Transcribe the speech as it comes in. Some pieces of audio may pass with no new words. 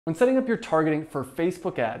When setting up your targeting for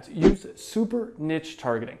Facebook ads, use super niche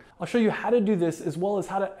targeting. I'll show you how to do this as well as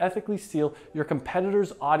how to ethically steal your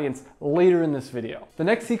competitor's audience later in this video. The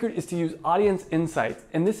next secret is to use audience insights,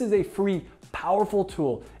 and this is a free, powerful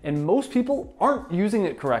tool, and most people aren't using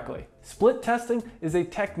it correctly. Split testing is a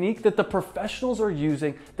technique that the professionals are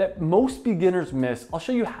using that most beginners miss. I'll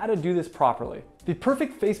show you how to do this properly. The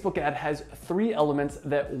perfect Facebook ad has 3 elements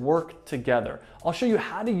that work together. I'll show you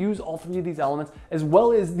how to use all 3 of these elements, as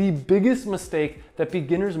well as the biggest mistake that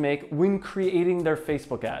beginners make when creating their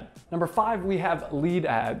Facebook ad. Number 5, we have lead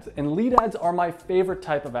ads, and lead ads are my favorite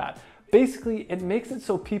type of ad. Basically, it makes it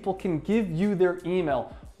so people can give you their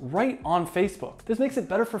email right on Facebook. This makes it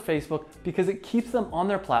better for Facebook because it keeps them on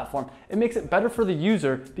their platform. It makes it better for the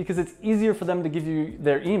user because it's easier for them to give you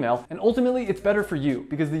their email. And ultimately, it's better for you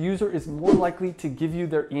because the user is more likely to give you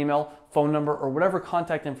their email, phone number, or whatever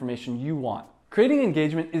contact information you want. Creating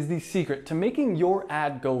engagement is the secret to making your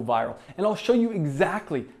ad go viral. And I'll show you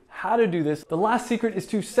exactly how to do this. The last secret is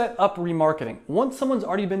to set up remarketing. Once someone's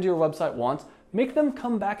already been to your website once, make them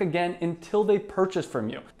come back again until they purchase from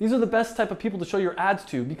you. These are the best type of people to show your ads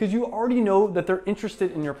to because you already know that they're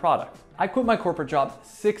interested in your product. I quit my corporate job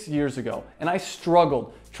 6 years ago and I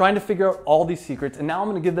struggled trying to figure out all these secrets, and now I'm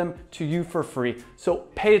gonna give them to you for free. So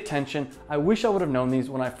pay attention. I wish I would have known these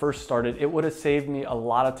when I first started. It would have saved me a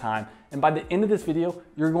lot of time. And by the end of this video,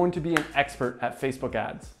 you're going to be an expert at Facebook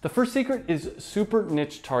ads. The first secret is super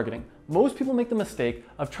niche targeting. Most people make the mistake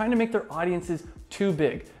of trying to make their audiences too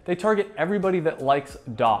big. They target everybody that likes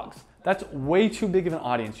dogs. That's way too big of an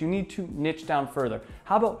audience. You need to niche down further.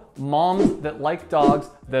 How about moms that like dogs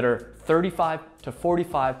that are 35 to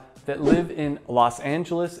 45 that live in Los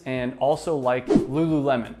Angeles and also like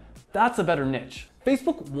Lululemon? That's a better niche.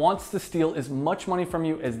 Facebook wants to steal as much money from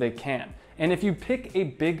you as they can. And if you pick a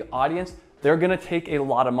big audience, they're gonna take a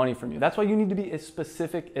lot of money from you. That's why you need to be as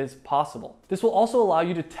specific as possible. This will also allow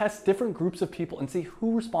you to test different groups of people and see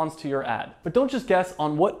who responds to your ad. But don't just guess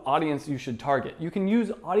on what audience you should target. You can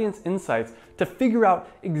use audience insights to figure out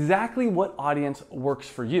exactly what audience works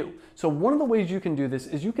for you. So one of the ways you can do this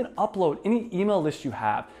is you can upload any email list you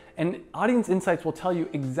have, and audience insights will tell you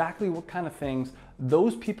exactly what kind of things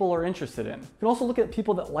those people are interested in. You can also look at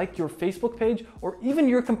people that like your Facebook page or even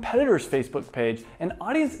your competitor's Facebook page, and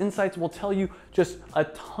audience insights will tell you just a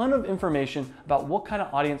ton of information about what kind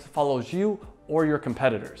of audience follows you or your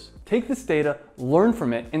competitors. Take this data, learn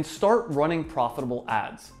from it, and start running profitable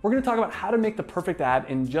ads. We're gonna talk about how to make the perfect ad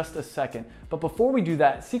in just a second, but before we do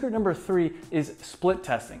that, secret number 3 is split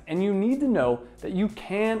testing. And you need to know that you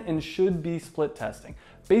can and should be split testing.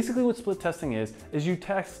 Basically what split testing is you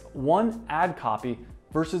test one ad copy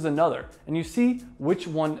versus another, and you see which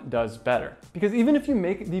one does better. Because even if you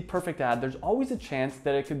make the perfect ad, there's always a chance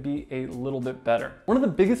that it could be a little bit better. One of the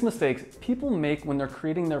biggest mistakes people make when they're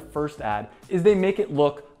creating their first ad is they make it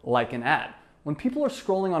look like an ad. When people are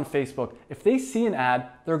scrolling on Facebook, if they see an ad,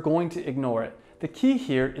 they're going to ignore it. The key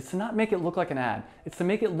here is to not make it look like an ad. It's to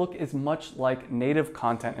make it look as much like native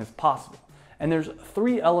content as possible. And there's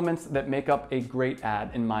 3 elements that make up a great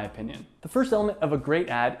ad, in my opinion. The first element of a great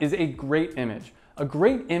ad is a great image. A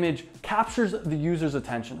great image captures the user's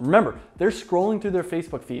attention. Remember, they're scrolling through their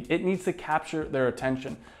Facebook feed. It needs to capture their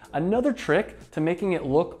attention. Another trick to making it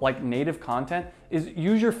look like native content is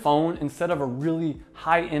use your phone instead of a really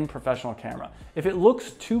high-end professional camera. If it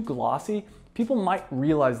looks too glossy, people might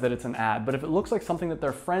realize that it's an ad, but if it looks like something that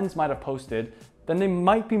their friends might have posted, then they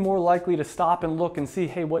might be more likely to stop and look and see,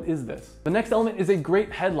 hey, what is this? The next element is a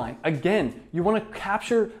great headline. Again, you want to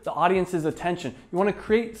capture the audience's attention. You want to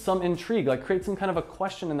create some intrigue, like create some kind of a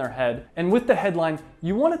question in their head. And with the headline,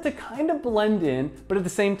 you want it to kind of blend in, but at the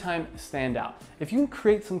same time stand out. If you can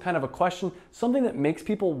create some kind of a question, something that makes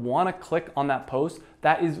people want to click on that post,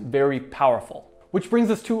 that is very powerful. Which brings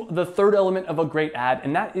us to the third element of a great ad,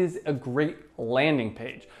 and that is a great landing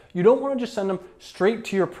page. You don't want to just send them straight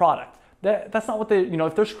to your product. That's not what they,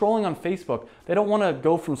 if they're scrolling on Facebook, they don't want to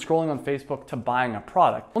go from scrolling on Facebook to buying a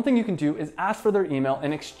product. One thing you can do is ask for their email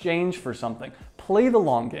in exchange for something. Play the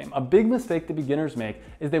long game. A big mistake that beginners make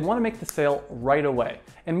is they want to make the sale right away.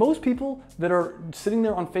 And most people that are sitting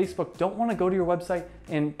there on Facebook don't want to go to your website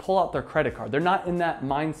and pull out their credit card. They're not in that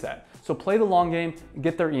mindset. So play the long game,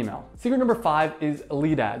 get their email. Secret number 5 is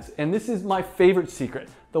lead ads. And this is my favorite secret.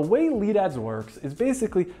 The way lead ads works is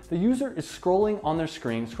basically the user is scrolling on their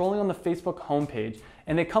screen, scrolling on the Facebook homepage,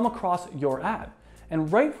 and they come across your ad.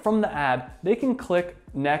 And right from the ad, they can click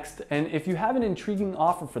next, and if you have an intriguing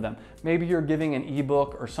offer for them, maybe you're giving an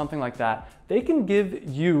ebook or something like that, they can give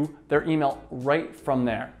you their email right from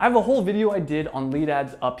there. I have a whole video I did on lead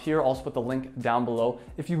ads up here. I'll also put the link down below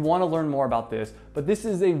if you want to learn more about this, but this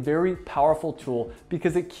is a very powerful tool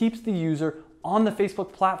because it keeps the user on the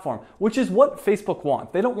Facebook platform, which is what Facebook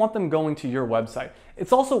wants. They don't want them going to your website.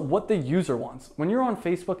 It's also what the user wants. When you're on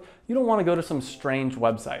Facebook, you don't want to go to some strange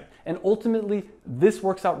website. And ultimately, this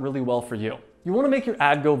works out really well for you. You want to make your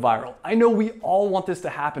ad go viral. I know we all want this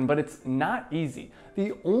to happen, but it's not easy.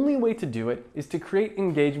 The only way to do it is to create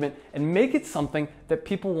engagement and make it something that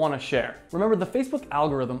people want to share. Remember, the Facebook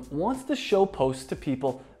algorithm wants to show posts to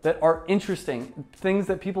people that are interesting, things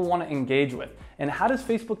that people want to engage with. And how does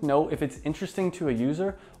Facebook know if it's interesting to a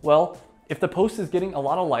user? Well, if the post is getting a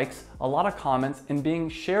lot of likes, a lot of comments, and being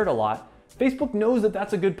shared a lot, Facebook knows that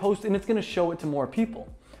that's a good post and it's going to show it to more people.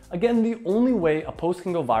 Again, the only way a post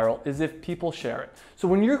can go viral is if people share it. So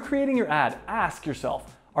when you're creating your ad, ask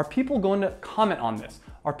yourself, are people going to comment on this?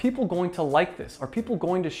 Are people going to like this? Are people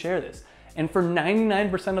going to share this? And for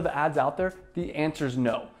 99% of the ads out there, the answer is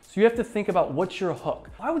no. So you have to think about what's your hook.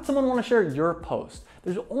 Why would someone want to share your post?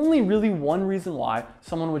 There's only really one reason why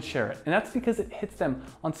someone would share it, and that's because it hits them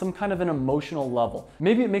on some kind of an emotional level.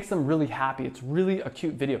 Maybe it makes them really happy. It's really a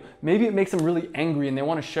cute video. Maybe it makes them really angry and they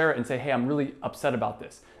want to share it and say, hey, I'm really upset about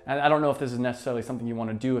this. And I don't know if this is necessarily something you want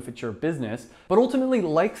to do if it's your business, but ultimately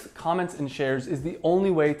likes, comments, and shares is the only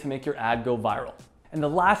way to make your ad go viral. And the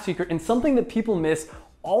last secret, and something that people miss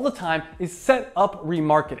all the time, is set up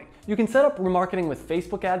remarketing. You can set up remarketing with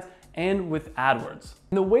Facebook ads and with Adwords.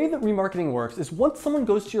 And the way that remarketing works is once someone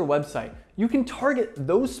goes to your website, you can target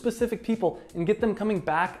those specific people and get them coming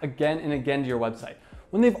back again and again to your website.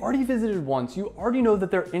 When they've already visited once, you already know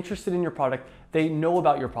that they're interested in your product, they know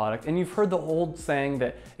about your product, and you've heard the old saying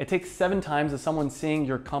that it takes 7 times of someone seeing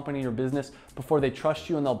your company or business before they trust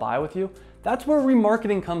you and they'll buy with you. That's where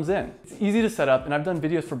remarketing comes in. It's easy to set up, and I've done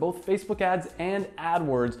videos for both Facebook ads and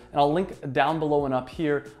AdWords, and I'll link down below and up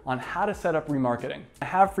here on how to set up remarketing. I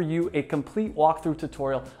have for you a complete walkthrough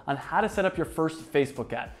tutorial on how to set up your first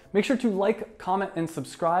Facebook ad. Make sure to like, comment, and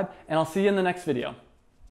subscribe, and I'll see you in the next video.